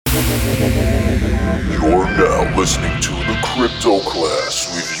You're now listening to the Crypto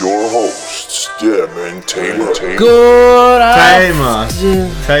Class with your hosts, Dem and Tamer. Good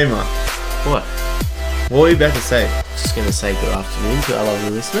Tamer. What? What were you about to say? Just going to say good afternoon to our lovely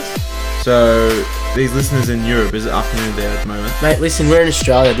listeners. So, these listeners in Europe, is it afternoon there at the moment? Mate, listen, we're in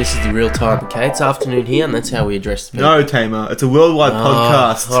Australia. This is the real time, okay? It's afternoon here, and that's how we address the people. No, Tamer. It's a worldwide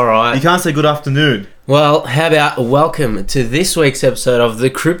podcast. All right. You can't say good afternoon. Well, how about welcome to this week's episode of the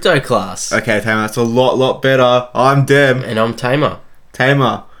Crypto Class. Okay, Tamer, that's a lot better. I'm Dem. And I'm Tamer.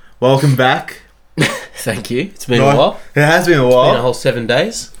 Tamer, welcome back. Thank you. It's been a while. It has been a while. It's been a whole 7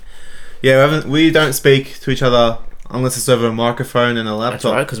 days. Yeah, we don't speak to each other unless it's over a microphone and a laptop.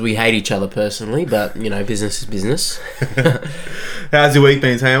 That's right, because we hate each other personally, but, you know, business is business. How's your week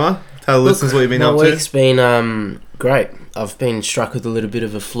been, Tamer? Tell the listeners what you've been up to. My week's been great. I've been struck with a little bit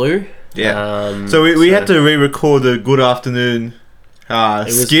of a flu. Yeah. So we had to re-record the good afternoon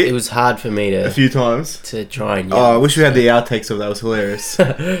skit. It was hard for me a few times to try and. I wish we had the outtakes of that. It was hilarious.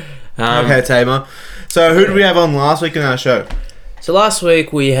 Okay, Tamer. So who did we have on last week in our show? So last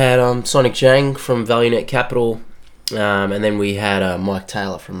week we had Sonic Zhang from ValueNet Capital, and then we had Mike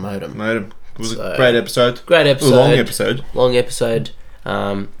Taylor from Modem. It was a great episode. Great episode. It was a long episode.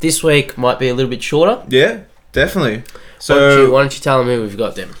 This week might be a little bit shorter. Yeah, definitely. So why don't you tell them who we've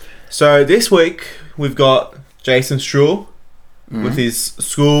got then? So this week we've got Jason Struhl with his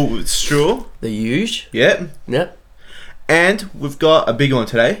School with Struhl. The huge. Yep. And we've got a big one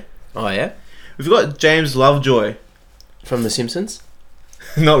today. Oh yeah. We've got James Lovejoy from The Simpsons.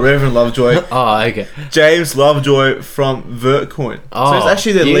 Not Reverend Lovejoy. Oh, okay. James Lovejoy from Vertcoin. So he's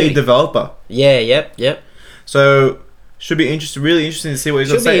actually the lead developer. Yeah. Yep. So should be really interesting to see what he's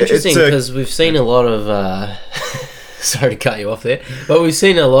going to say. Should be interesting because we've seen a lot of. Sorry to cut you off there, but we've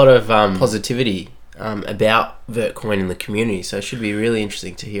seen a lot of positivity about Vertcoin in the community, so it should be really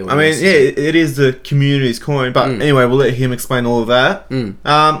interesting to hear. It is the community's coin, but anyway, we'll let him explain all of that.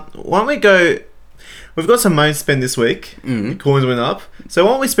 Why don't we go? We've got some money to spend this week. Coins went up, so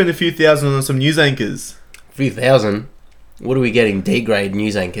why don't we spend a few thousand on some news anchors? A few thousand? What are we getting? D-grade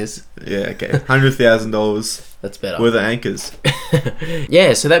news anchors? Yeah, okay, $100,000. That's better. Worth of anchors.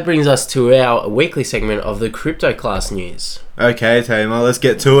 Yeah, so that brings us to our weekly segment of the Crypto Class News. Okay, Tamer, let's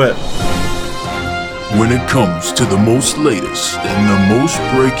get to it. When it comes to the most latest and the most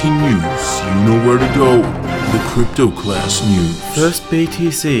breaking news, you know where to go. The Crypto Class News. First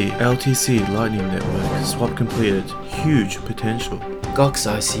BTC LTC Lightning Network swap completed. Huge potential. Gox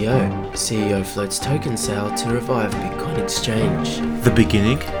ICO. CEO floats token sale to revive Bitcoin exchange. The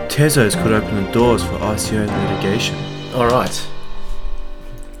beginning? Tezos could open the doors for ICO litigation. Alright.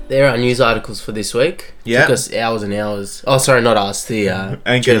 There are news articles for this week. Yeah. Took us hours and hours. Oh, sorry, not us. The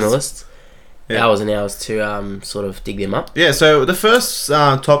journalists. Yeah. Hours and hours to sort of dig them up. Yeah, so the first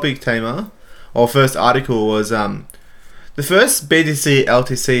topic, Tamer, or first article was the first BTC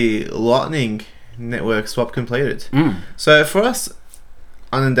LTC Lightning Network swap completed. So for us,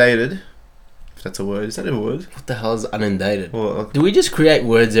 undated, if that's a word, is that a word? What the hell is undated? Well, do we just create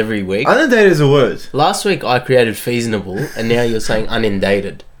words every week? Undated is a word. Last week I created feasible, and now you're saying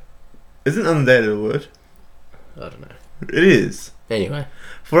undated. Isn't undated a word? I don't know. It is. Anyway.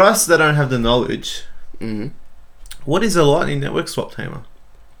 For us that don't have the knowledge, what is a Lightning Network swap, Tamer?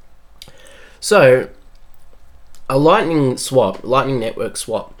 So, a Lightning Network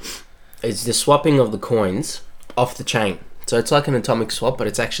swap is the swapping of the coins off the chain. So it's like an atomic swap, but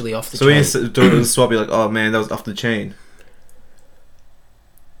it's actually off the chain. So when you do a swap, you're like, oh man, that was off the chain.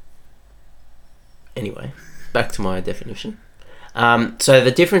 Anyway, back to my definition. So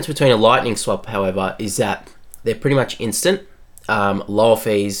the difference between a Lightning swap, however, is that they're pretty much instant. Lower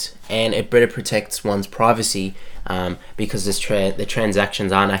fees, and it better protects one's privacy because the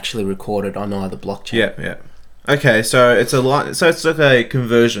transactions aren't actually recorded on either blockchain. Yeah. Okay, so it's like a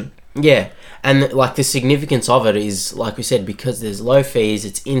conversion. Yeah, and like the significance of it is, like we said, because there's low fees,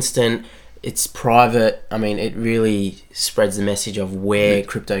 it's instant, it's private. I mean, it really spreads the message of where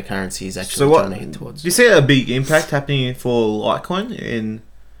cryptocurrency is actually trying to head towards. Do you see a big impact happening for Litecoin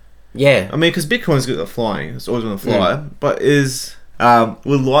Yeah, I mean, because Bitcoin's flying; it's always going to fly. But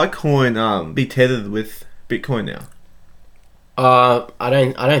will Litecoin be tethered with Bitcoin now? I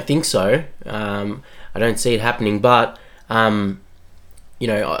don't think so. I don't see it happening. But you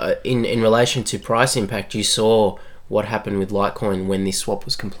know, in relation to price impact, you saw what happened with Litecoin when this swap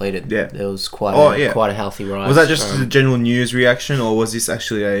was completed. Yeah, there was quite a healthy rise. Was that just a general news reaction, or was this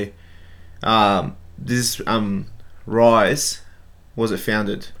actually a rise? Was it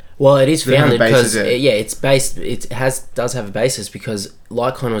founded? Well, it is Does it have a founded basis, because yeah? it's based. Does have a basis because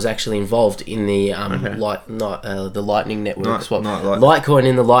Litecoin was actually involved in the the Lightning Network swap. Litecoin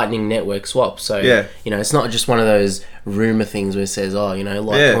in the Lightning Network swap. So Yeah. it's not just one of those rumor things where it says, oh,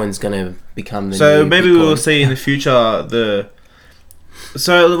 Litecoin's going to become the So new maybe Bitcoin. we'll see in the future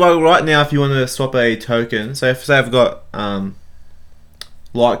So like right now, if you want to swap a token, so if say I've got Litecoin,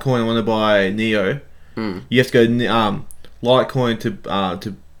 I want to buy Neo, you have to go Litecoin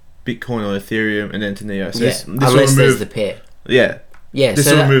to Bitcoin or Ethereum and then to Neo. So this unless will remove, there's the pair. Yeah. Yeah, This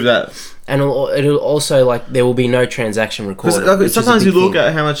so will remove that. And it'll also, there will be no transaction recorded. Because sometimes you look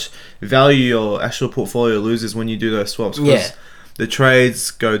at how much value your actual portfolio loses when you do those swaps. Yeah. The trades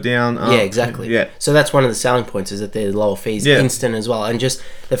go down. Up. Yeah, exactly. Yeah. So that's one of the selling points, is that they're lower fees, instant as well, and just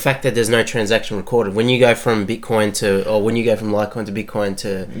the fact that there's no transaction recorded. When you go from Litecoin to Bitcoin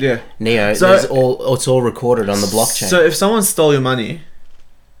to Neo, it's all recorded on the blockchain. So if someone stole your money,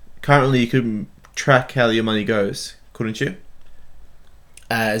 currently you could track how your money goes, couldn't you?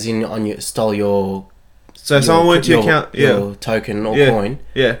 As in, stole your. So if someone went to your account, your token or coin,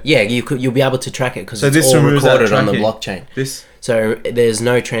 you'll be able to track it because it's all recorded on the blockchain. So there's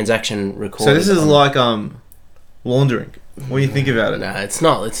no transaction recorded. So this is like laundering when you think about it. No, it's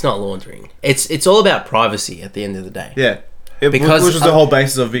not. It's not laundering. It's all about privacy at the end of the day. Yeah, which is the whole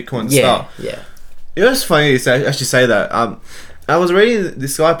basis of Bitcoin to start. Yeah. It was funny to actually say that. I was reading,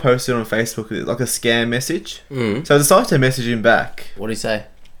 this guy posted on Facebook like a scam message. So I decided to message him back. What did he say?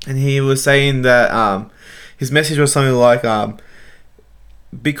 And he was saying that his message was something like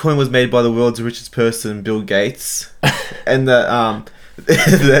Bitcoin was made by the world's richest person, Bill Gates, and that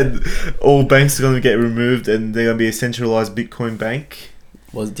then all banks are going to get removed and they're going to be a centralized Bitcoin bank.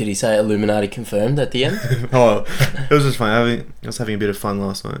 Did he say Illuminati confirmed at the end? Oh, it was just fun. I was having a bit of fun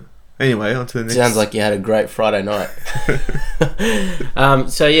last night. Anyway, on to the next. Sounds like you had a great Friday night.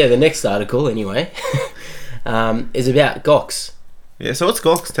 So yeah, the next article anyway is about Gox. Yeah, so what's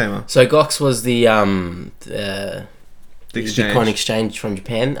Gox, Tamer? So Gox was the exchange. Bitcoin exchange from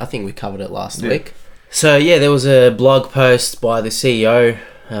Japan. I think we covered it last week. So yeah, there was a blog post by the CEO,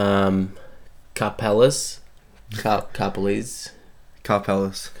 Karpeles,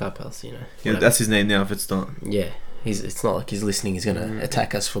 Yeah, that's his name now. If it's not. Yeah. It's not like he's listening. He's going to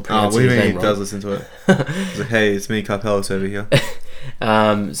attack us for pronouncing his name wrong. he does listen to it. He's like, hey, it's me, Karpeles, over here.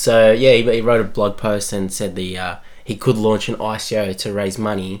 So yeah, he wrote a blog post and said he could launch an ICO to raise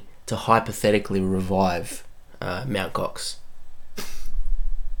money to hypothetically revive Mount Gox.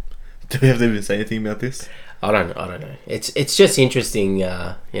 Do we have to even say anything about this? I don't know. It's just interesting,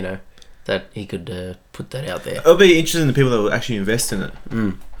 that he could put that out there. It'll be interesting to people that will actually invest in it.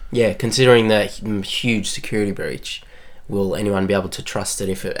 Yeah, considering that huge security breach, will anyone be able to trust it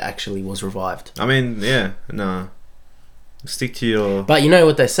if it actually was revived? I mean, yeah, no. Stick to your... But you know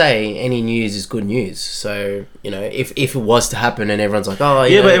what they say, any news is good news. So, if it was to happen and everyone's like, oh, but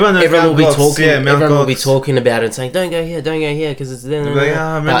everyone will be talking, everyone will be talking about it and saying, don't go here, because it's then. Like,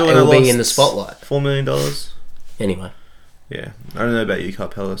 it will be in the spotlight. $4 million. Anyway. Yeah, I don't know about you,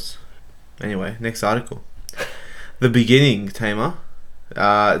 Karpeles. Anyway, next article. The beginning, Tamer.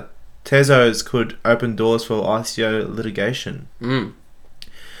 Tezos could open doors for ICO litigation.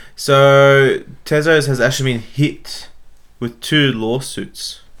 So Tezos has actually been hit with 2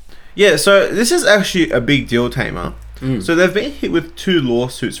 lawsuits. Yeah, so this is actually a big deal, Tamer. So they've been hit with 2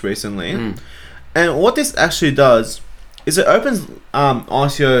 lawsuits recently, and what this actually does is it opens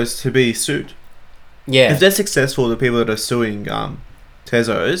ICOs to be sued. Yeah, if they're successful, the people that are suing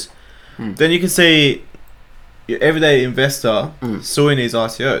Tezos, then you can see your everyday investor suing these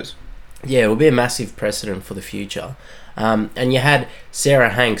ICOs. Yeah, it will be a massive precedent for the future. And you had Sarah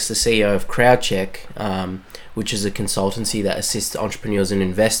Hanks, the CEO of CrowdCheck, which is a consultancy that assists entrepreneurs and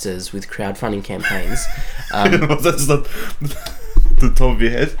investors with crowdfunding campaigns. Was that just the top of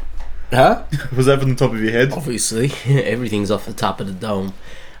your head? Huh? Was that from the top of your head? Obviously. Everything's off the top of the dome.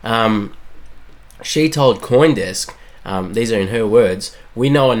 She told CoinDesk, these are in her words, "We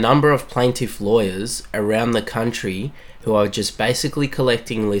know a number of plaintiff lawyers around the country who are just basically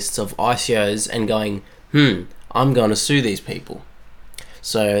collecting lists of ICOs and going, I'm going to sue these people."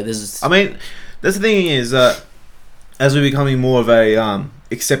 So there's... I mean, that's the thing is that as we're becoming more of a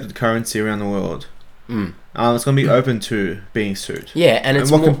accepted currency around the world, it's going to be open to being sued. Yeah, and it's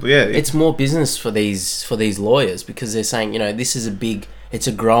more business for these lawyers, because they're saying, this is it's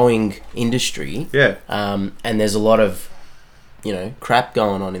a growing industry. Yeah. And there's a lot of, crap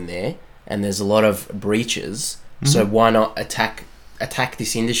going on in there, and there's a lot of breaches. So why not attack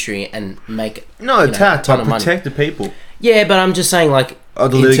this industry and make protect the people. Yeah, but I'm just saying, like,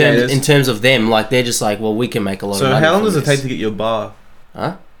 in terms of them, like, they're just like, well, we can make a lot of money. So how long does it take to get your bar?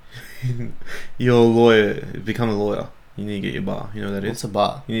 Huh? you're a lawyer, become a lawyer. You need to get your bar. You know what that What's is? a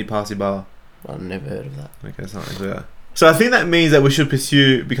bar? You need to pass your bar. I've never heard of that. Okay, something like that. So I think that means that we should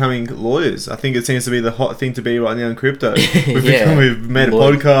pursue becoming lawyers. I think it seems to be the hot thing to be right now in crypto. We've made a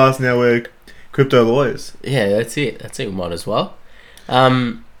podcast, now we're crypto lawyers. Yeah, that's it. That's it. We might as well.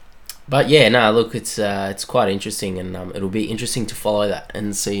 But yeah, no, look, it's quite interesting, and it'll be interesting to follow that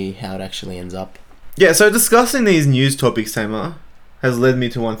and see how it actually ends up. Yeah, so discussing these news topics, Tamer, has led me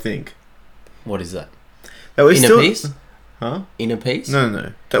to one thing. What is that? That we Inner peace? Huh? Inner peace?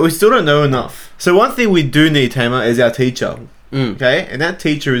 No. That we still don't know enough. So one thing we do need, Tamer, is our teacher. Okay? And that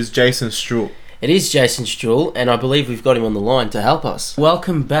teacher is Jason Struhl. It is Jason Struhl, and I believe we've got him on the line to help us.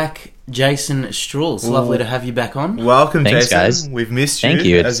 Welcome back, Jason Struhl. It's lovely to have you back on. Welcome, Thanks, Jason. guys. We've missed you. Thank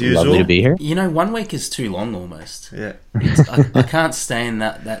you. As It's usual. lovely to be here. You know, 1 week is too long almost. Yeah. I can't stand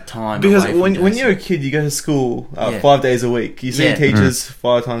that time. Because away from when Jason. you're a kid, you go to school Yeah. 5 days a week. You see Yeah. teachers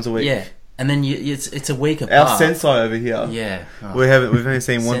 5 times a week. Yeah, and then it's a week apart. Our sensei over here. Yeah. Oh. We've only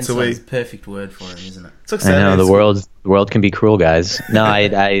seen once a Sensei is week. the perfect word for him, isn't it? It's like I know Saturday the world can be cruel, guys. No,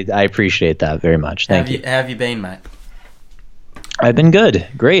 I appreciate that very much. Thank you. How have you been, mate? I've been good,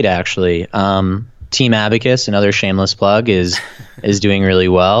 great actually. Team Abacus, another shameless plug, is doing really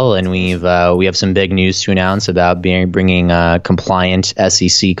well, and we have some big news to announce about bringing compliant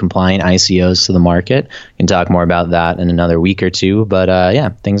SEC compliant ICOs to the market. We can talk more about that in another week or two, but yeah,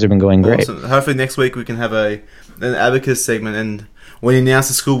 things have been going great. Awesome. Hopefully next week we can have an Abacus segment, and when you announce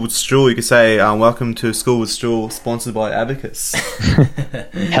the School with Struhl, you can say, "Welcome to School with Struhl, sponsored by Abacus."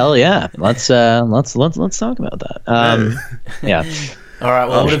 Hell yeah, let's talk about that. Yeah. All right.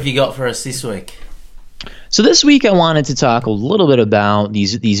 Well, what have you got for us this week? So this week I wanted to talk a little bit about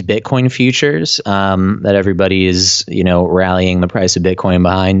these Bitcoin futures that everybody is rallying the price of Bitcoin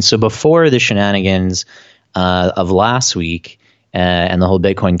behind. So before the shenanigans of last week and the whole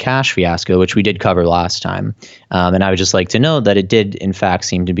Bitcoin Cash fiasco, which we did cover last time, and I would just like to note that it did in fact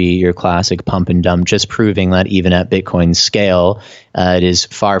seem to be your classic pump and dump, just proving that even at Bitcoin's scale, it is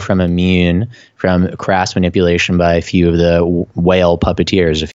far from immune from crass manipulation by a few of the whale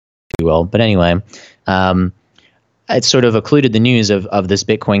puppeteers, if you will. But anyway. It sort of occluded the news of this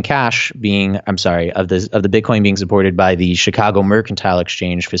Bitcoin Cash being, of the Bitcoin being supported by the Chicago Mercantile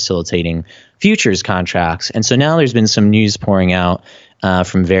Exchange facilitating futures contracts. And so now there's been some news pouring out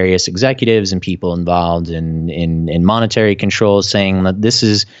from various executives and people involved in monetary control saying that this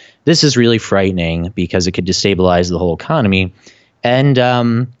is really frightening because it could destabilize the whole economy. And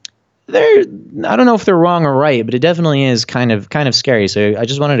I don't know if they're wrong or right, but it definitely is kind of scary. So I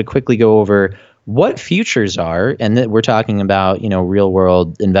just wanted to quickly go over what futures are, and that we're talking about, real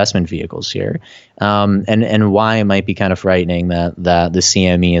world investment vehicles here, and why it might be kind of frightening that the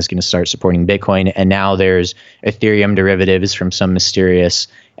CME is going to start supporting Bitcoin, and now there's Ethereum derivatives from some mysterious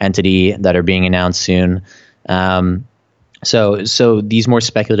entity that are being announced soon. So these more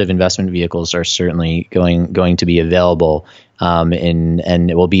speculative investment vehicles are certainly going to be available, and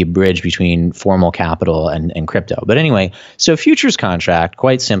it will be a bridge between formal capital and crypto. But anyway, so a futures contract,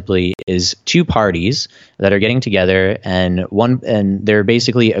 quite simply, is two parties that are getting together, and they're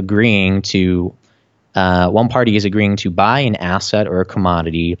basically agreeing to one party is agreeing to buy an asset or a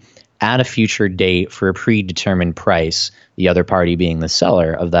commodity at a future date for a predetermined price, the other party being the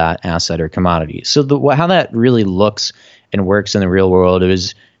seller of that asset or commodity. So how that really looks and works in the real world, it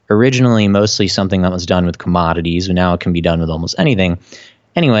was originally mostly something that was done with commodities, but now it can be done with almost anything.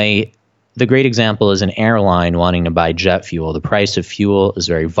 Anyway, the great example is an airline wanting to buy jet fuel. The price of fuel is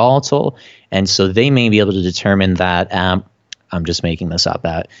very volatile, and so they may be able to determine that, I'm just making this up,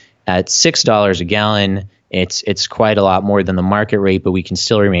 at $6 a gallon, it's quite a lot more than the market rate, but we can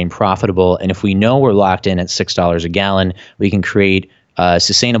still remain profitable. And if we know we're locked in at $6 a gallon, we can create a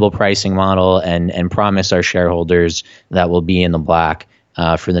sustainable pricing model and promise our shareholders that we'll be in the black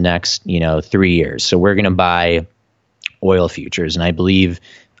for the next 3 years. So we're going to buy oil futures, and I believe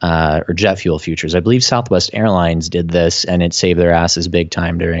or jet fuel futures. I believe Southwest Airlines did this, and it saved their asses big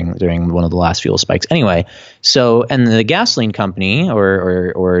time during one of the last fuel spikes. Anyway, so and the gasoline company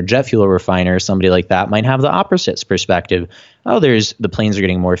or jet fuel refiner, somebody like that, might have the opposite perspective. Oh, the planes are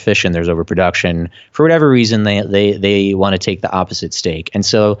getting more efficient. There's overproduction. For whatever reason, they want to take the opposite stake, and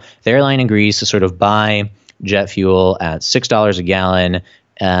so the airline agrees to sort of buy jet fuel at $6 a gallon.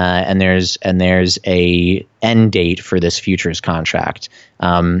 And there's a end date for this futures contract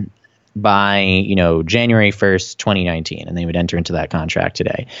by January 1st, 2019, and they would enter into that contract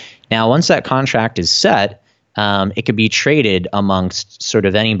today. Now, once that contract is set, it could be traded amongst sort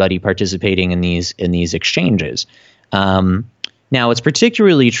of anybody participating in these exchanges. Now, what's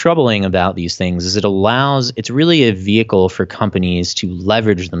particularly troubling about these things is it's really a vehicle for companies to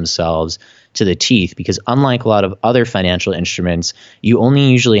leverage themselves to the teeth, because unlike a lot of other financial instruments, you only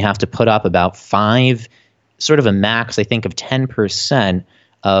usually have to put up about sort of a max, I think, of 10%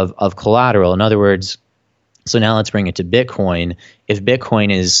 of collateral. In other words, so now let's bring it to Bitcoin. If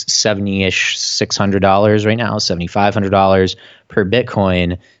Bitcoin is $70-ish, $600 right now, $7,500 per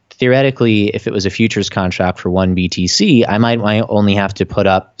Bitcoin, theoretically, if it was a futures contract for one BTC, I might only have to put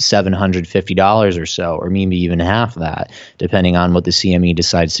up $750 or so, or maybe even half that, depending on what the CME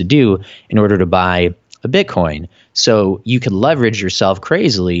decides to do in order to buy a Bitcoin. So you could leverage yourself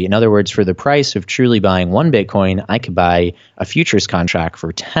crazily. In other words, for the price of truly buying one Bitcoin, I could buy a futures contract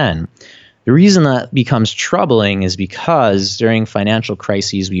for 10. The reason that becomes troubling is because during financial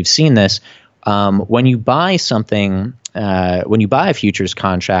crises, we've seen this. When you buy something, when you buy a futures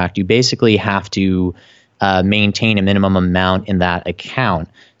contract, you basically have to maintain a minimum amount in that account,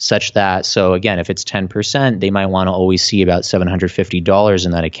 such that, so again, if it's 10%, they might want to always see about $750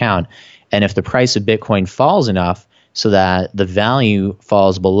 in that account. And if the price of Bitcoin falls enough so that the value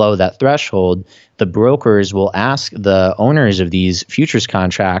falls below that threshold, the brokers will ask the owners of these futures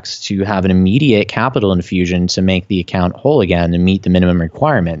contracts to have an immediate capital infusion to make the account whole again and meet the minimum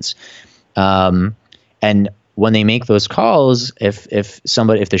requirements. And when they make those calls, if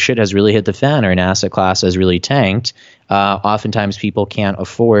the shit has really hit the fan or an asset class has really tanked, oftentimes people can't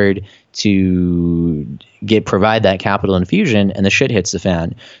afford to provide that capital infusion, and the shit hits the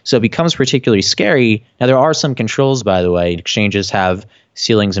fan. So it becomes particularly scary. Now, there are some controls, by the way. Exchanges have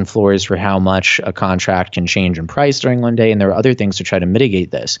ceilings and floors for how much a contract can change in price during one day, and there are other things to try to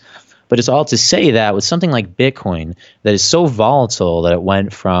mitigate this. But it's all to say that with something like Bitcoin that is so volatile that it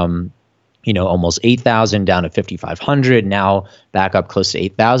went from almost 8,000 down to 5,500, now back up close to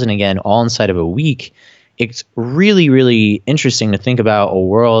 8,000 again, all inside of a week. It's really, really interesting to think about a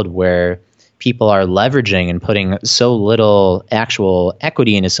world where people are leveraging and putting so little actual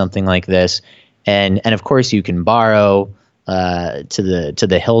equity into something like this. And of course, you can borrow to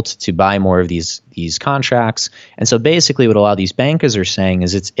the hilt to buy more of these contracts. And so basically what a lot of these bankers are saying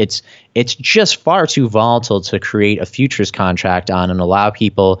is it's just far too volatile to create a futures contract on and allow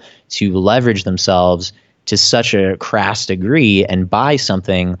people to leverage themselves to such a crass degree and buy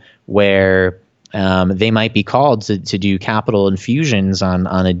something where they might be called to do capital infusions on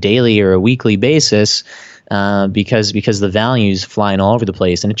a daily or a weekly basis because the value's flying all over the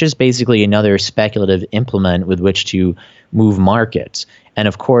place. And it's just basically another speculative implement with which to move markets. And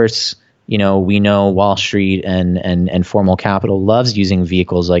of course, we know Wall Street and formal capital loves using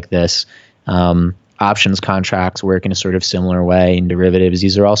vehicles like this. Options contracts work in a sort of similar way, and derivatives.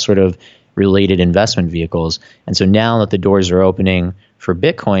 These are all sort of related investment vehicles. And so now that the doors are opening for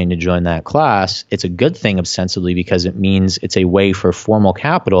Bitcoin to join that class, it's a good thing ostensibly because it means it's a way for formal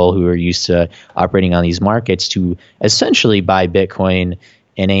capital who are used to operating on these markets to essentially buy Bitcoin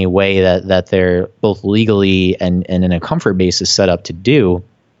in a way that they're both legally and in a comfort basis set up to do.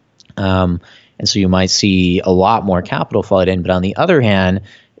 And so you might see a lot more capital flood in. But on the other hand,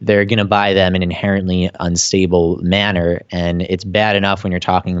 they're going to buy them in an inherently unstable manner. And it's bad enough when you're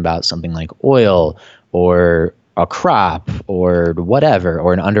talking about something like oil or a crop or whatever,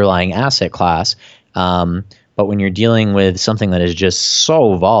 or an underlying asset class. But when you're dealing with something that is just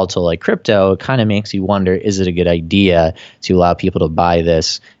so volatile like crypto, it kind of makes you wonder, is it a good idea to allow people to buy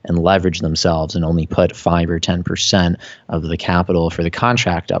this and leverage themselves and only put 5 or 10% of the capital for the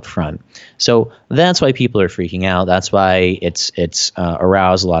contract up front? So that's why people are freaking out. That's why it's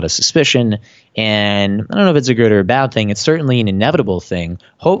aroused a lot of suspicion. And I don't know if it's a good or a bad thing. It's certainly an inevitable thing.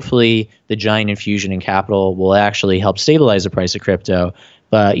 Hopefully, the giant infusion in capital will actually help stabilize the price of crypto.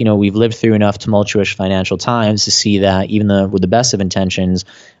 But, we've lived through enough tumultuous financial times to see that even with the best of intentions,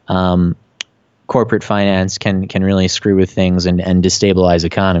 corporate finance can really screw with things and destabilize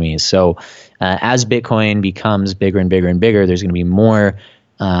economies. So as Bitcoin becomes bigger and bigger and bigger, there's going to be more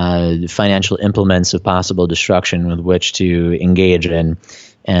financial implements of possible destruction with which to engage in.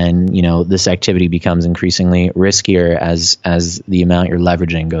 And, this activity becomes increasingly riskier as the amount you're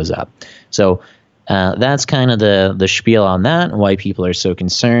leveraging goes up. So that's kind of the spiel on that and why people are so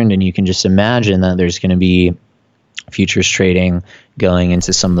concerned. And you can just imagine that there's going to be futures trading going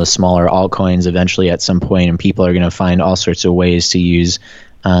into some of the smaller altcoins eventually at some point, and people are going to find all sorts of ways to use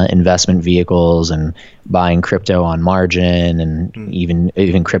investment vehicles and buying crypto on margin and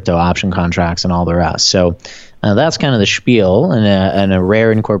even crypto option contracts and all the rest. So that's kind of the spiel and a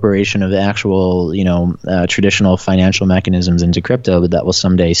rare incorporation of the actual, traditional financial mechanisms into crypto, but that will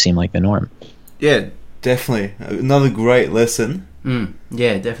someday seem like the norm. Yeah, definitely. Another great lesson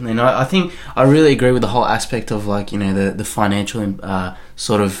Yeah, definitely. And I think I really agree with the whole aspect of like, you know, the financial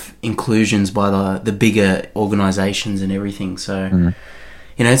sort of inclusions by the bigger organisations and everything. So,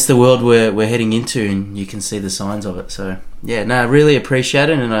 you know, it's the world we're heading into, and you can see the signs of it. So, yeah, no, I really appreciate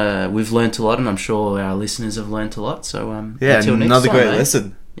it, and we've learnt a lot, and I'm sure our listeners have learnt a lot. So, until next another time, great mate.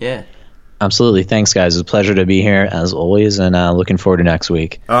 lesson. Yeah. Absolutely. Thanks, guys. It's a pleasure to be here, as always, and looking forward to next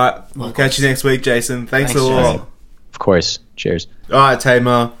week. All right, we'll catch you next week, Jason. Thanks a lot. Jason. Of course. Cheers. All right,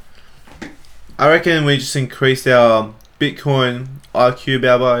 Tamar. I reckon we just increased our Bitcoin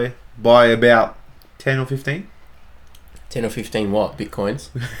IQ by about 10 or 15. 10 or 15 what? Bitcoins?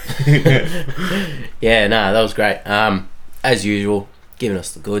 Yeah, no, that was great. As usual, giving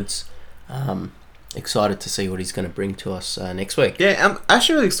us the goods. Excited to see what he's going to bring to us next week. Yeah, I'm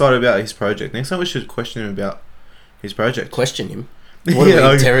actually really excited about his project. Next time we should question him about his project. Question him? What are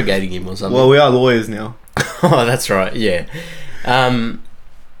we interrogating him or something? Well, we are lawyers now. Oh, that's right, yeah.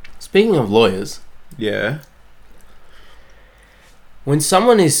 Speaking of lawyers, Yeah. when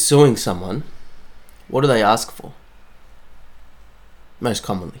someone is suing someone, what do they ask for? Most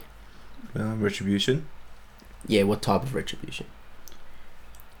commonly. Retribution. Yeah, what type of retribution?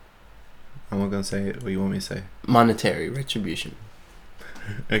 I'm not going to say it. What you want me to say? Monetary retribution.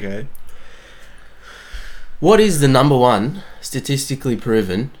 Okay. What is the number one statistically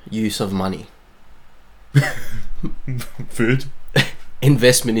proven use of money? Food.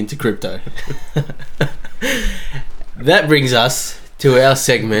 Investment into crypto. That brings us to our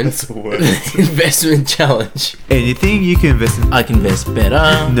segment, That's the worst. Investment Challenge. Anything you can invest in. I can invest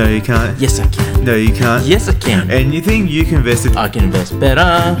better. No, you can't. Yes, I can. No, you can't. Yes, I can. Anything you can invest in. I can invest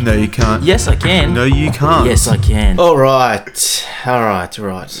better. No, you can't. Yes, I can. No, you can't. Yes, I can. All right. All right,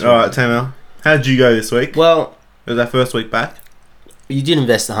 Tamar. How did you go this week? Well, It was our first week back. you did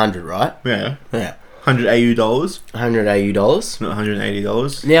invest 100, right? Yeah. Yeah. $100 AU. 100 AU. Not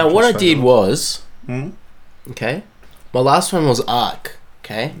 $180. Now, what I did was, Hmm? okay, my last one was ARK,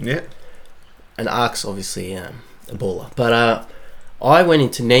 okay? Yeah. And ARK's obviously a baller. But I went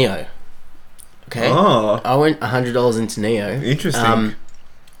into Neo, okay? Oh, I went $100 into Neo. interesting.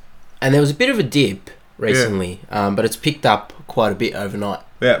 And there was a bit of a dip recently, but it's picked up quite a bit overnight,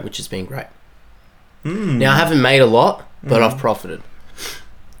 Yeah. which has been great. Hmm. Now, I haven't made a lot, but I've profited,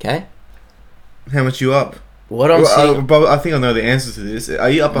 okay? How much you up? What I'm seeing... Bob, I think I know the answer to this. Are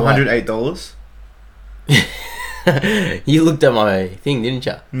you up What? $108? You looked at my thing, didn't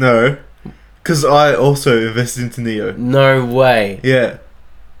you? No. Because I also invested into Neo. No way. Yeah.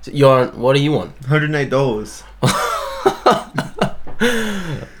 You're on... What are you on? $108.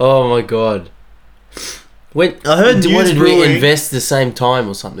 Oh my god. When I heard what news did we brewing. invest the same time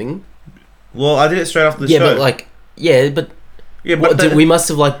or something? Well, I did it straight after the Yeah, show. but like, yeah, but yeah, what, but we must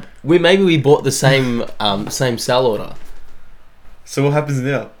have like we bought the same same sell order. So what happens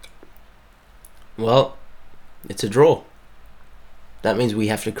now? Well, it's a draw. That means we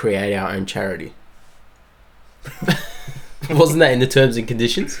have to create our own charity. Wasn't that in the terms and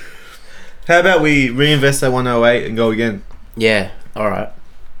conditions? How about we reinvest that 108 and go again? Yeah. All right.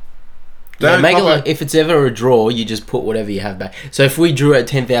 Yeah, Don't make it copy- like if it's ever a draw, you just put whatever you have back. So if we drew at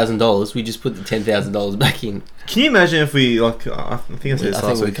 $10,000, we just put the $10,000 back in. Can you imagine if we like? I think I said I this think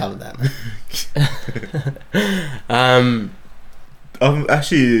last we week. covered that. I'm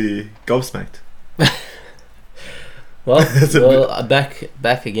actually gobsmacked. Well, That's a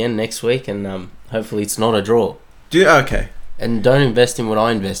back again next week, and hopefully it's not a draw. Okay. And don't invest in what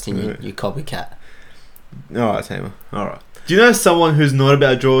I invest in, Right. you copycat. All right, Tamer. All right. Do you know someone who's not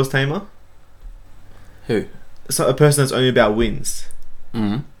about draws, Tamer? Who? So a person that's only about wins.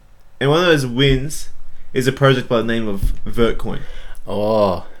 Mm. And one of those wins is a project by the name of Vertcoin.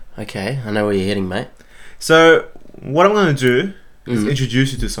 Oh, okay. I know where you're heading, mate. So what I'm going to do is Mhm.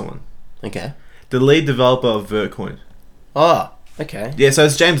 introduce you to someone. Okay. The lead developer of Vertcoin. Oh, okay. Yeah, so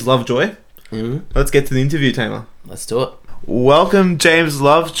it's James Lovejoy. Mm. Let's get to the interview, Tamer. Let's do it. Welcome, James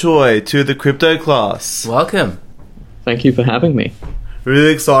Lovejoy, to the crypto class. Welcome. Thank you for having me.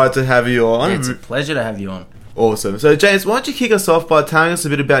 Really excited to have you on. It's a pleasure to have you on. Awesome. So, James, why don't you kick us off by telling us a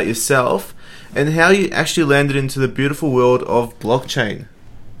bit about yourself and how you actually landed into the beautiful world of blockchain?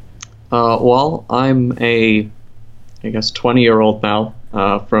 Well, I'm a, 20-year-old now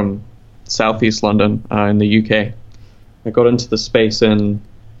from southeast London in the UK. I got into the space in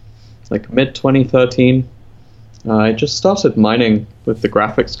mid-2013. I just started mining with the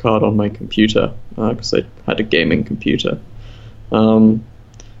graphics card on my computer because I had a gaming computer. And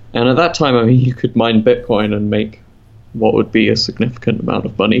at that time, you could mine Bitcoin and make what would be a significant amount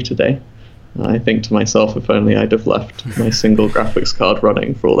of money today. I think to myself, if only I'd have left my single graphics card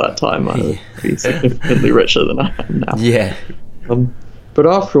running for all that time, I would be significantly richer than I am now. Yeah. But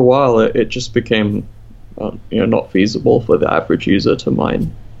after a while, it just became not feasible for the average user to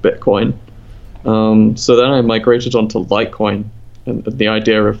mine Bitcoin. So then I migrated onto Litecoin, and the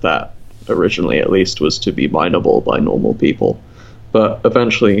idea of that, originally at least, was to be mineable by normal people. But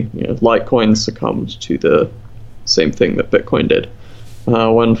eventually, Litecoin succumbed to the same thing that Bitcoin did.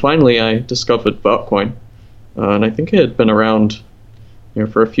 When finally I discovered Vertcoin, and I think it had been around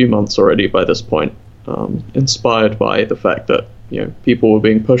for a few months already by this point, inspired by the fact that people were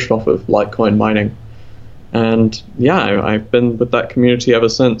being pushed off of Litecoin mining. And I've been with that community ever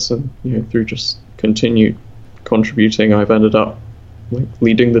since, and through just continued contributing, I've ended up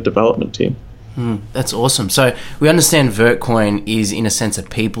leading the development team. That's awesome. So we understand Vertcoin is, in a sense, a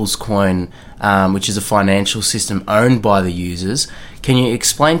people's coin, which is a financial system owned by the users. Can you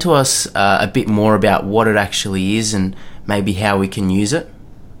explain to us a bit more about what it actually is and maybe how we can use it?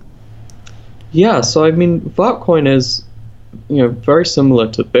 Yeah, so I mean, Vertcoin is very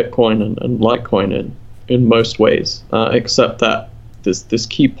similar to Bitcoin and Litecoin in most ways, except that this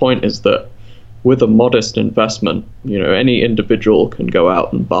key point is that with a modest investment, any individual can go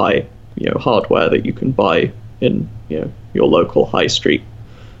out and buy hardware that you can buy in your local high street,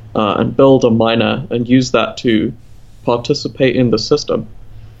 and build a miner and use that to participate in the system.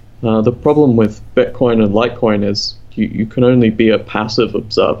 The problem with Bitcoin and Litecoin is you can only be a passive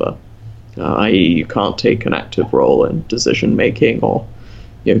observer, i.e. you can't take an active role in decision making or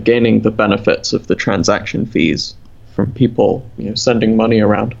gaining the benefits of the transaction fees from people sending money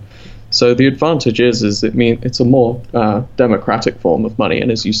around. So the advantage is it's a more democratic form of money, and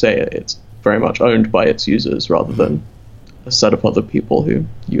as you say, it's very much owned by its users rather than a set of other people who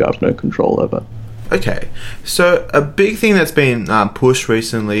you have no control over. Okay, so a big thing that's been pushed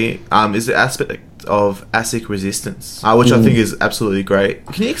recently is the aspect of ASIC resistance, which I think is absolutely great.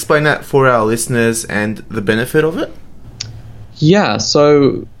 Can you explain that for our listeners and the benefit of it? Yeah,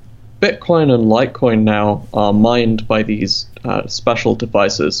 so Bitcoin and Litecoin now are mined by these special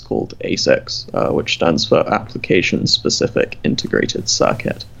devices called ASICs, which stands for Application-Specific Integrated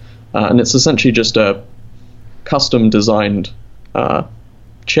Circuit. And it's essentially just a custom-designed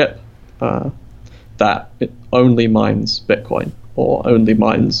chip that it only mines Bitcoin or only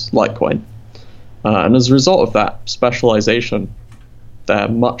mines Litecoin. And as a result of that specialization, they're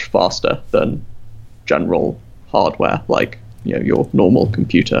much faster than general hardware like your normal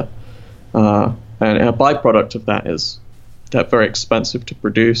computer. And a byproduct of that is they're very expensive to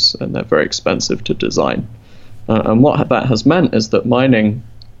produce and they're very expensive to design. And what that has meant is that mining,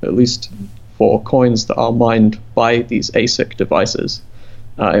 at least for coins that are mined by these ASIC devices,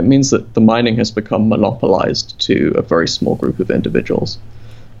 it means that the mining has become monopolized to a very small group of individuals.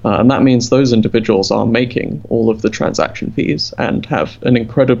 And that means those individuals are making all of the transaction fees and have an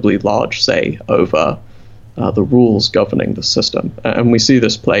incredibly large say over the rules governing the system. And we see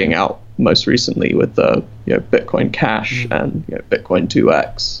this playing out most recently with the Bitcoin Cash and Bitcoin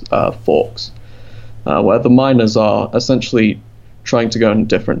 2x forks, where the miners are essentially trying to go in a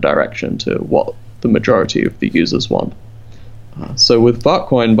different direction to what the majority of the users want. So with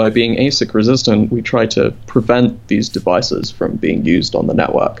Vertcoin, by being ASIC resistant, we try to prevent these devices from being used on the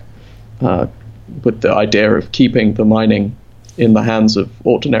network, with the idea of keeping the mining in the hands of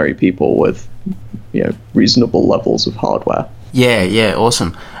ordinary people with reasonable levels of hardware. Yeah,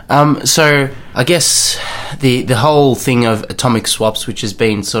 awesome. So I guess the whole thing of atomic swaps, which has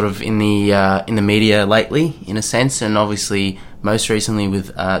been sort of in the media lately, in a sense, and obviously most recently with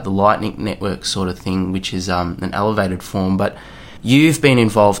the Lightning Network sort of thing, which is an elevated form. But you've been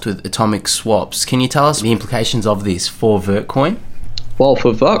involved with atomic swaps. Can you tell us the implications of this for Vertcoin? Well,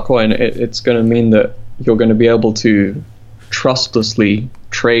 for Vertcoin, it's going to mean that you're going to be able to trustlessly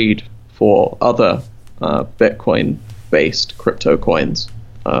trade for other Bitcoin-based crypto coins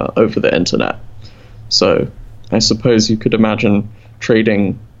over the internet. So I suppose you could imagine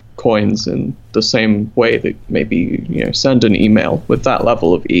trading coins in the same way that maybe send an email with that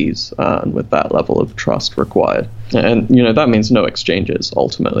level of ease and with that level of trust required. And that means no exchanges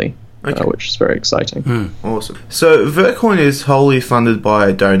ultimately. Okay. Which is very exciting. Awesome. So Vertcoin is wholly funded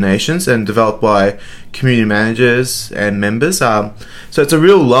by donations and developed by community managers and members. So it's a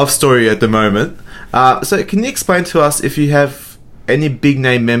real love story at the moment. So can you explain to us if you have any big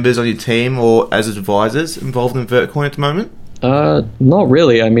name members on your team or as advisors involved in Vertcoin at the moment? Not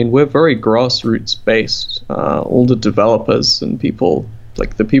really. I mean, we're very grassroots based. All the developers and people,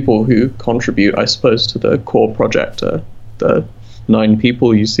 like the people who contribute, I suppose, to the core project, the 9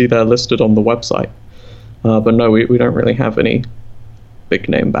 people you see there listed on the website. But no, we don't really have any big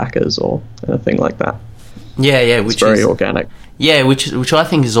name backers or anything like that. Yeah, It's which very is organic. yeah, which I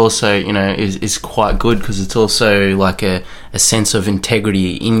think is also is quite good because it's also like a sense of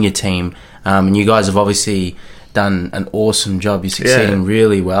integrity in your team, and you guys have obviously done an awesome job. You're succeeding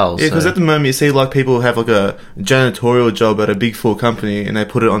really well. Yeah, because at the moment you see like people have like a janitorial job at a big four company and they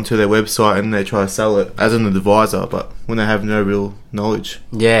put it onto their website and they try to sell it as an advisor, but when they have no real knowledge.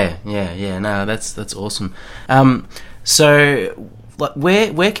 Yeah. No, that's awesome. So, like,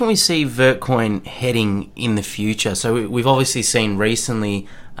 where can we see Vertcoin heading in the future? So we've obviously seen recently,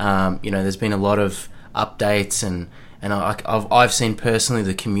 there's been a lot of updates, and I've seen personally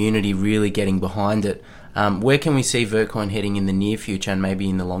the community really getting behind it. Where can we see Vertcoin heading in the near future and maybe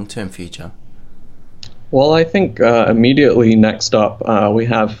in the long-term future? Well, I think immediately next up we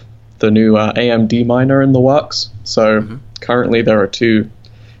have the new AMD miner in the works. So currently there are two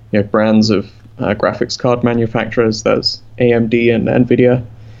brands of graphics card manufacturers. There's AMD and NVIDIA.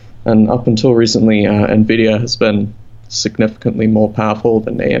 And up until recently, NVIDIA has been significantly more powerful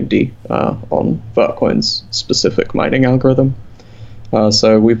than AMD on Vertcoin's specific mining algorithm.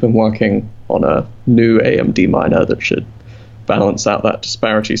 So we've been working on a new AMD miner that should balance out that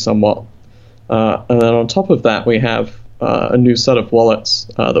disparity somewhat. And then on top of that, we have a new set of wallets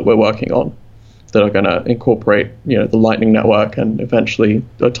that we're working on that are going to incorporate, the Lightning Network and eventually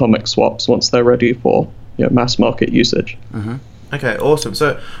atomic swaps once they're ready for mass market usage. Mm-hmm. Okay, awesome.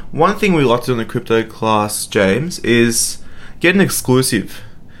 So one thing we like to do in the crypto class, James, is get an exclusive.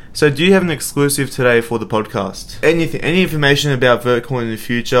 So do you have an exclusive today for the podcast? Any information about Vertcoin in the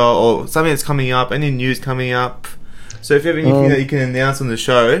future or something that's coming up, any news coming up? So if you have anything that you can announce on the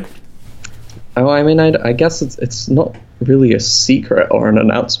show. Oh, I mean, I guess it's not really a secret or an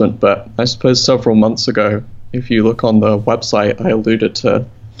announcement, but I suppose several months ago, if you look on the website, I alluded to,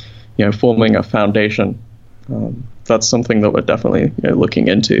 forming a foundation. That's something that we're definitely looking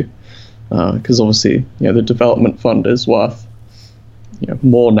into, because obviously, the development fund is worth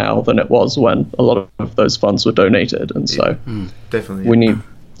more now than it was when a lot of those funds were donated, and so Definitely, we need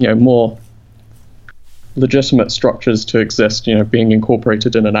more legitimate structures to exist, being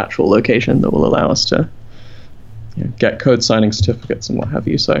incorporated in an actual location that will allow us to get code signing certificates and what have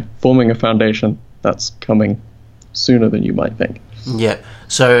you. So forming a foundation, that's coming sooner than you might think. Yeah.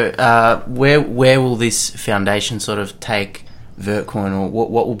 So where will this foundation sort of take Vertcoin, or what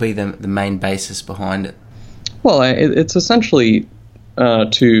will be the main basis behind it? Well, it's essentially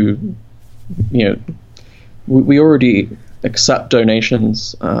we already accept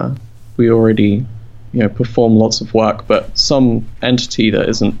donations. We already perform lots of work, but some entity that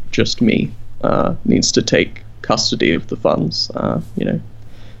isn't just me needs to take custody of the funds,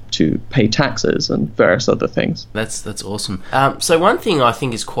 to pay taxes and various other things. That's awesome. So one thing I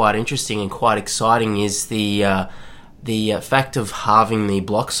think is quite interesting and quite exciting is the fact of halving the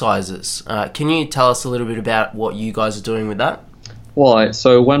block sizes. Can you tell us a little bit about what you guys are doing with that? Well,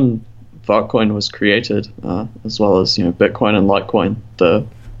 so when Vertcoin was created, as well as Bitcoin and Litecoin, the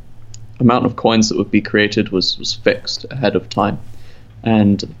amount of coins that would be created was fixed ahead of time,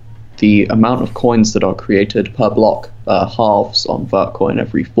 and the amount of coins that are created per block halves on Vertcoin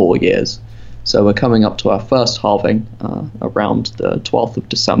every 4 years. So we're coming up to our first halving around the 12th of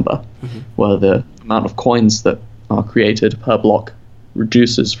December, where the amount of coins that are created per block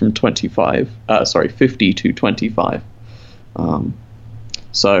reduces from 50 to 25.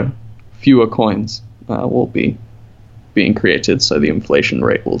 So fewer coins will be being created, so the inflation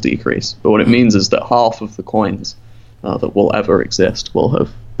rate will decrease. But what it means is that half of the coins that will ever exist will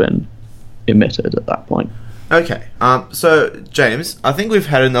have been emitted at that point. Okay, so James, I think we've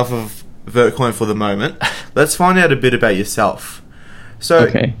had enough of Vertcoin for the moment. Let's find out a bit about yourself. So,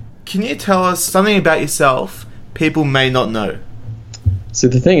 Can you tell us something about yourself people may not know? So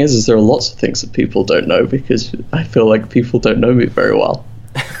the thing is there are lots of things that people don't know, because I feel like people don't know me very well.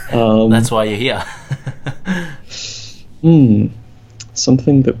 That's why you're here.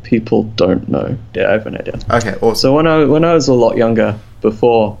 Something that people don't know. Yeah, I have an idea. Okay, awesome. So when I was a lot younger,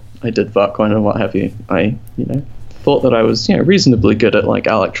 before I did Vertcoin and what have you, I thought that I was reasonably good at like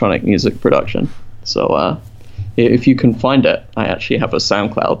electronic music production. So if you can find it, I actually have a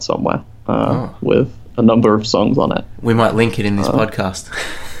SoundCloud somewhere with a number of songs on it. We might link it in this podcast.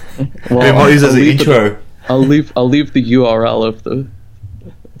 Well, we might use it as an intro. I'll leave the URL of the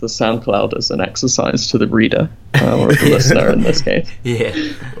SoundCloud as an exercise to the reader, or the listener in this case. Yeah.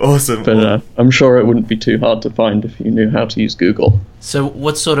 Awesome. But I'm sure it wouldn't be too hard to find if you knew how to use Google. So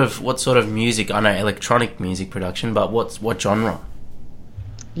what sort of music? I know electronic music production, but what genre?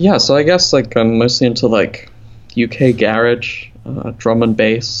 Yeah, so I guess like I'm mostly into like UK garage, drum and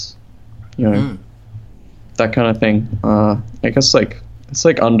bass, that kind of thing. I guess like It's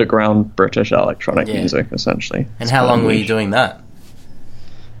like underground British electronic Yeah. music, essentially. And It's how kind of long were you niche. doing that?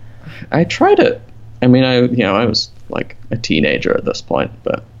 I tried it. I mean, I was like a teenager at this point,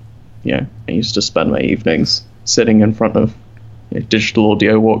 but I used to spend my evenings sitting in front of a digital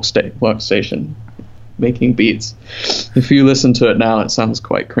audio workstation making beats. If you listen to it now, it sounds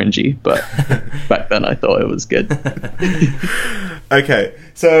quite cringy, but back then I thought it was good. Okay,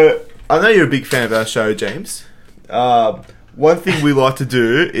 so I know you're a big fan of our show, James. One thing we like to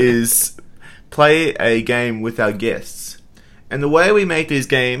do is play a game with our guests. And the way we make these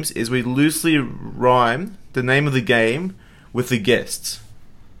games is we loosely rhyme the name of the game with the guests.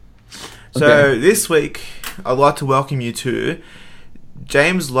 So Okay. this week, I'd like to welcome you to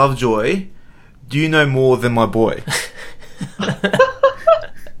James Lovejoy. Do you know more than my boy?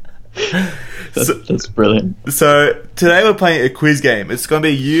 That's brilliant. So today we're playing a quiz game. It's going to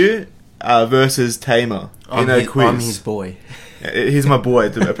be you versus Tamer in a quiz. I'm his boy. He's my boy,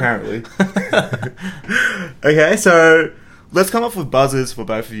 apparently. Okay, so let's come up with buzzers for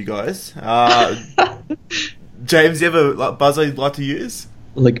both of you guys. James, do you have a buzzer you'd like to use?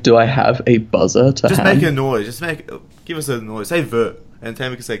 Like, do I have a buzzer to Just hand? make a noise. Give us a noise. Say vert, and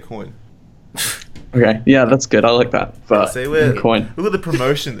Tamer can say coin. Okay, yeah, that's good. I like that. But See, we're coin. Look at the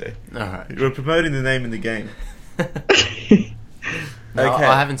promotion there. Alright. We're promoting the name in the game. No, Okay.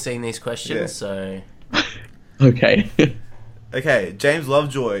 I haven't seen these questions, Yeah. so... Okay. Okay, James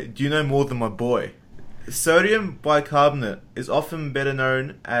Lovejoy, do you know more than my boy? Sodium bicarbonate is often better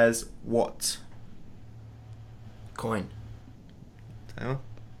known as what? Coin. Tamer?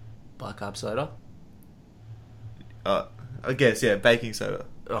 Bicarb soda? I guess, yeah, baking soda.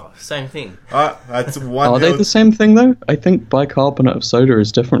 Oh, same thing. Alright, that's one. Are they the same thing though? I think bicarbonate of soda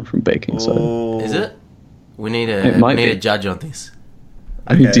is different from baking soda. Oh. Is it? We need It might a be. judge on this.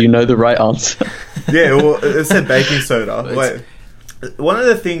 I mean, Okay. do you know the right answer? Yeah, well, it said baking soda. It's- Wait. One of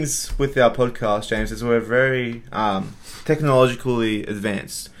the things with our podcast, James, is we're very technologically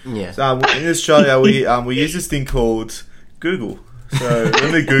advanced. Yeah. So, in Australia, we use this thing called Google. So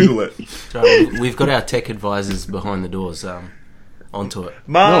let me Google it. Right, we've got our tech advisors behind the doors onto it.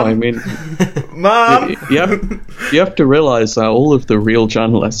 No, Mom, I mean, Mom. you have to realize that all of the real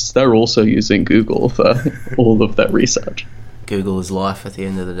journalists, they're also using Google for all of their research. Google is life at the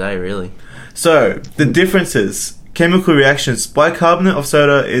end of the day, really. So the differences: chemical reactions. Bicarbonate of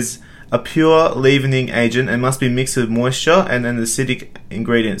soda is a pure leavening agent and must be mixed with moisture and an acidic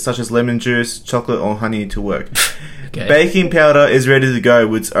ingredient such as lemon juice, chocolate, or honey to work. Okay. Baking powder is ready to go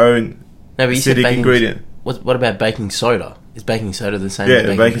with its own No, but you said acidic baking ingredient. What about baking soda? Is baking soda the same Yeah, as the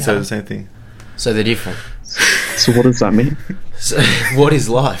baking baking soda, powder? the same thing. So they're different. So what does that mean? So what is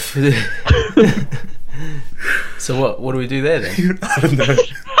life? So what do we do there then? I don't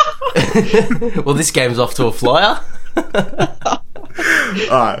know. Well, this game's off to a flyer.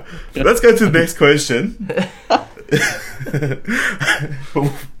 Alright, let's go to the next question.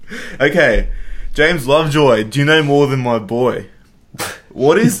 Okay, James Lovejoy, do you know more than my boy?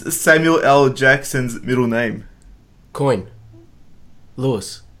 What is Samuel L. Jackson's middle name? Coin.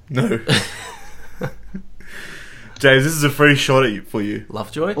 Lewis. No. James, this is a free shot at you, for you.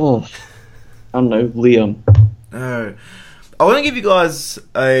 Lovejoy. Oh, I don't know, Liam. No. I want to give you guys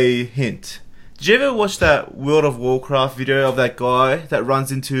a hint. Did you ever watch that World of Warcraft video of that guy that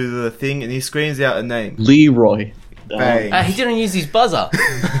runs into the thing and he screams out a name? Leroy. Bang. He didn't use his buzzer.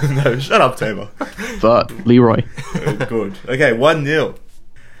 No, shut up, Tamer. But Leroy. Good. Okay, 1-0.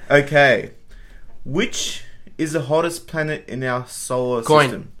 Okay. Which is the hottest planet in our solar Coin.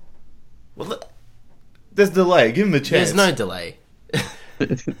 system? Well, there's delay. Give him a chance. There's no delay.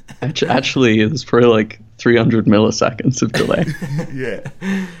 Actually, it's probably like 300 milliseconds of delay. Yeah.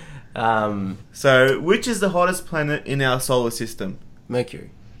 Um, So, which is the hottest planet in our solar system?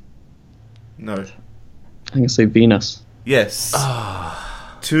 Mercury. No. I'm gonna say Venus. Yes.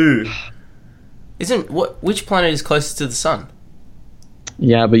 Ah. 2. Which planet is closest to the sun?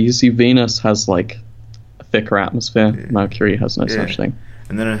 Yeah, but you see, Venus has like a thicker atmosphere. Yeah. Mercury has no Yeah. such thing.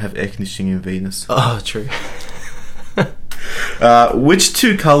 And they don't have air conditioning in Venus. Oh, true. Which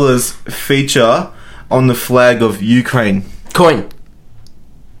two colors feature on the flag of Ukraine? Coin.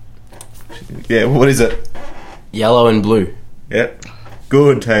 Yeah, what is it? Yellow and blue. Yep.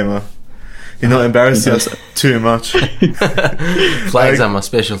 Good, Tamer. You're not embarrassing us too much. Flags are my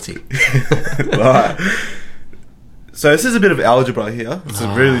specialty. Right. So this is a bit of algebra here. It's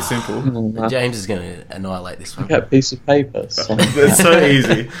really simple. James is going to annihilate this one. Get a piece of paper. So. It's so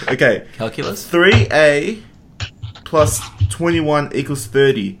easy. Okay. Calculus. 3a plus 21 equals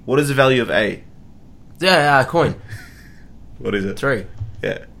 30. What is the value of a? Yeah, coin. What is it? 3.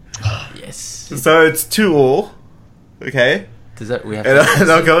 Yeah. Yes. So it's 2 all. Okay. Does that we have? And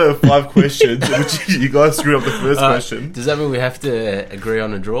I'll go with 5 questions, which you guys screwed up the first question. Does that mean we have to agree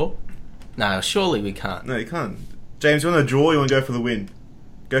on a draw? No, surely we can't. No, you can't. James, you want to draw or you want to go for the win?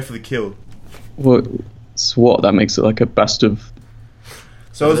 Go for the kill. Well, so what? That makes it like a best of.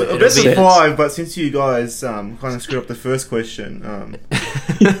 So it was a It'll best be- of 5, but since you guys kind of screwed up the first question,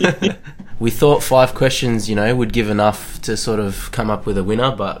 We thought 5 questions, would give enough to sort of come up with a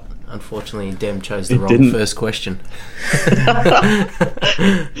winner, but unfortunately, Dem chose the It wrong didn't. first question.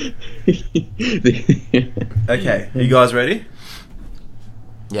 okay, you guys ready?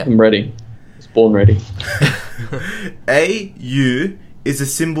 Yeah. I'm ready. I was born ready. AU is a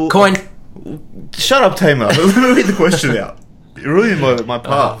symbol. Coin. Shut up, Tamer. Let me read the question out. You're ruining my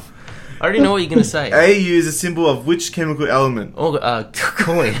path. I already know what you're going to say. AU is a symbol of which chemical element?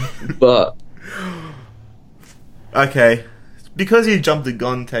 Coin. But Okay, because you jumped the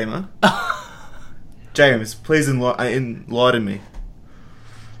gun, Tamer. James, please enlighten me.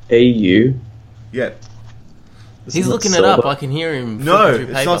 AU. Yep. He's looking it up. I can hear him. No, flipping through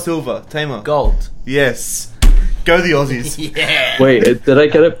it's paper. not silver. Tamer. Gold. Yes. Go the Aussies. Yeah. Wait, did I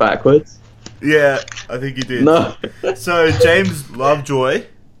get it backwards? Yeah, I think you did. No. So, James Lovejoy,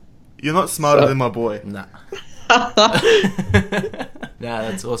 you're not smarter than my boy. Nah. Nah,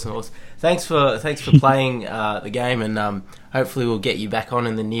 that's awesome. Thanks for playing the game, and hopefully we'll get you back on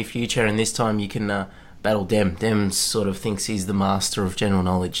in the near future. And this time you can battle Dem. Dem sort of thinks he's the master of general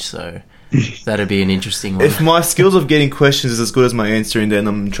knowledge, so that'd be an interesting one. If my skills of getting questions is as good as my answering, then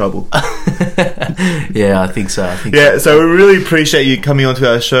I'm in trouble. Yeah, I think so. Yeah, so we really appreciate you coming onto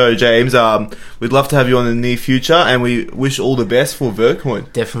our show, James. We'd love to have you on in the near future, and we wish all the best for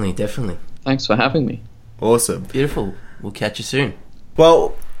Vertcoin. Definitely. Thanks for having me. Awesome. Beautiful. We'll catch you soon.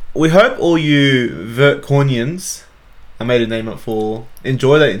 Well, we hope all you Vertcoinians, I made a name up for,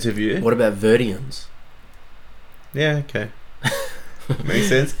 enjoy that interview. What about Vertians? Yeah, okay. Makes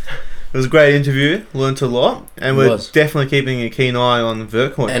sense. It was a great interview, learnt a lot, and It we're was. definitely keeping a keen eye on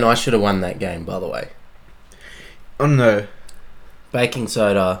Vertcoin. And I should have won that game, by the way. Oh no. Baking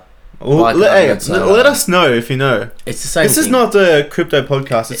soda. Well, Like argument, so, let us know if you know. It's the same This thing. is not the crypto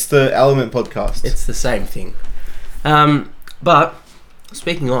podcast, it's the Element podcast. It's the same thing. But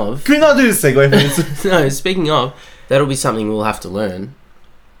speaking of, Can we not do this segue, please? no, speaking of, that'll be something we'll have to learn,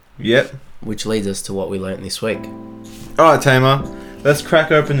 Yep. which leads us to what we learnt this week. Alright, Tamer. Let's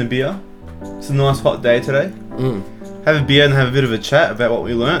crack open the beer. It's a nice hot day today. Have a beer and have a bit of a chat about what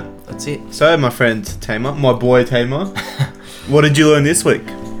we learnt. That's it. So, my friend Tamer, my boy Tamer, what did you learn this week?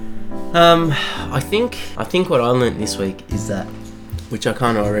 I think what I learnt this week is that, which I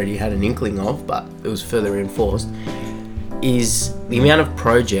kind of already had an inkling of, but it was further reinforced, is the amount of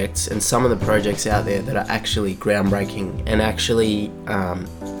projects and some of the projects out there that are actually groundbreaking and actually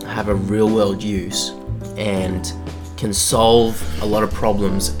have a real world use and can solve a lot of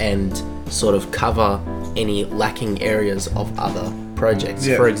problems and sort of cover any lacking areas of other projects.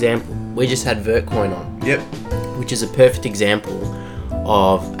 Yeah. For example, we just had Vertcoin on, Yep. which is a perfect example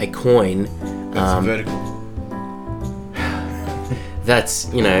of a coin That's vertical. that's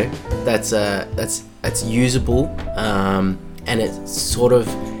usable, and it sort of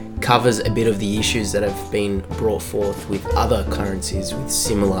covers a bit of the issues that have been brought forth with other currencies with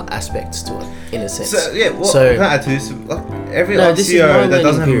similar aspects to it, in a sense. So, yeah, what So- can I add to this? Like, every No, this is my ICO that learning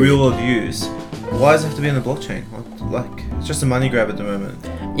doesn't have a period. real world use, why does it have to be on the blockchain? Like, it's just a money grab at the moment.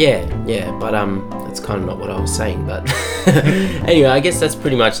 Yeah, but that's kind of not what I was saying. But anyway, I guess that's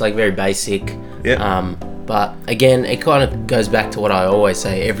pretty much like very basic. Yep. But again, it kind of goes back to what I always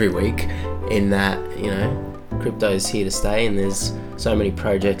say every week, in that crypto is here to stay, and there's so many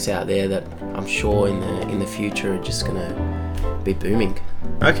projects out there that I'm sure in the future are just gonna be booming.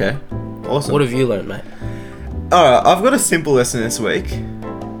 Okay. Awesome. What have you learned, mate? Alright, I've got a simple lesson this week.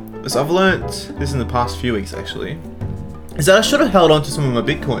 So I've learnt this in the past few weeks actually. Is that I should have held on to some of my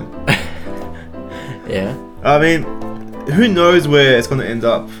Bitcoin. Yeah. I mean, who knows where it's going to end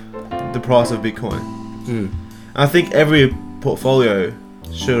up, the price of Bitcoin. I think every portfolio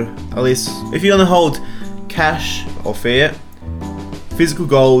should, at least, if you're going to hold cash or fiat, physical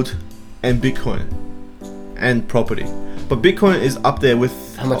gold, and Bitcoin, and property. But Bitcoin is up there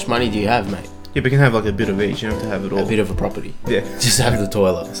with... How much money do you have, mate? Yeah, but you can have like a bit of each, you don't have to have it all. A bit of a property. Yeah. Just have the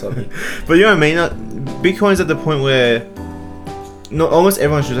toilet or something. But you know what I mean? Bitcoin's at the point where almost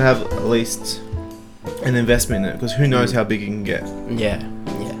everyone should have at least an investment in it, because who knows how big it can get. Yeah.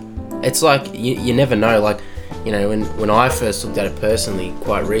 It's like you never know. Like, when I first looked at it personally,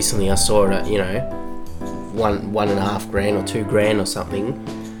 quite recently, I saw it at $1.5 grand or $2 grand or something,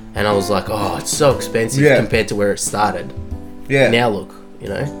 and I was like, oh, it's so expensive Yeah. compared to where it started. Yeah. Now look, you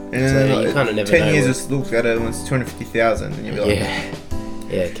know. And So then, you kind of never 10 know. years, where- just look at it when it's 250,000, and you'll be like,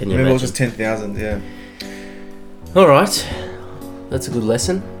 yeah, can you maybe it was imagine? just 10,000. Yeah. All right, that's a good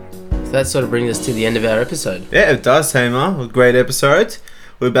lesson. So that sort of brings us to the end of our episode. Yeah, it does, Tamer. A great episode.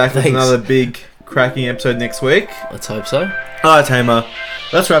 We're back with Thanks. another big cracking episode next week. Let's hope so. All right, Tamer.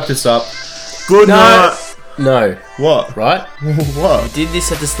 Let's wrap this up. Good night. No, What? right? What? We did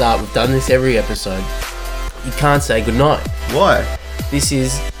this at the start. We've done this every episode. You can't say goodnight. Why? This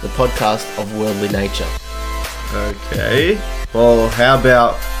is the podcast of worldly nature. Okay. Well, how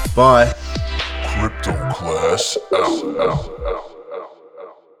about bye? Crypto class out.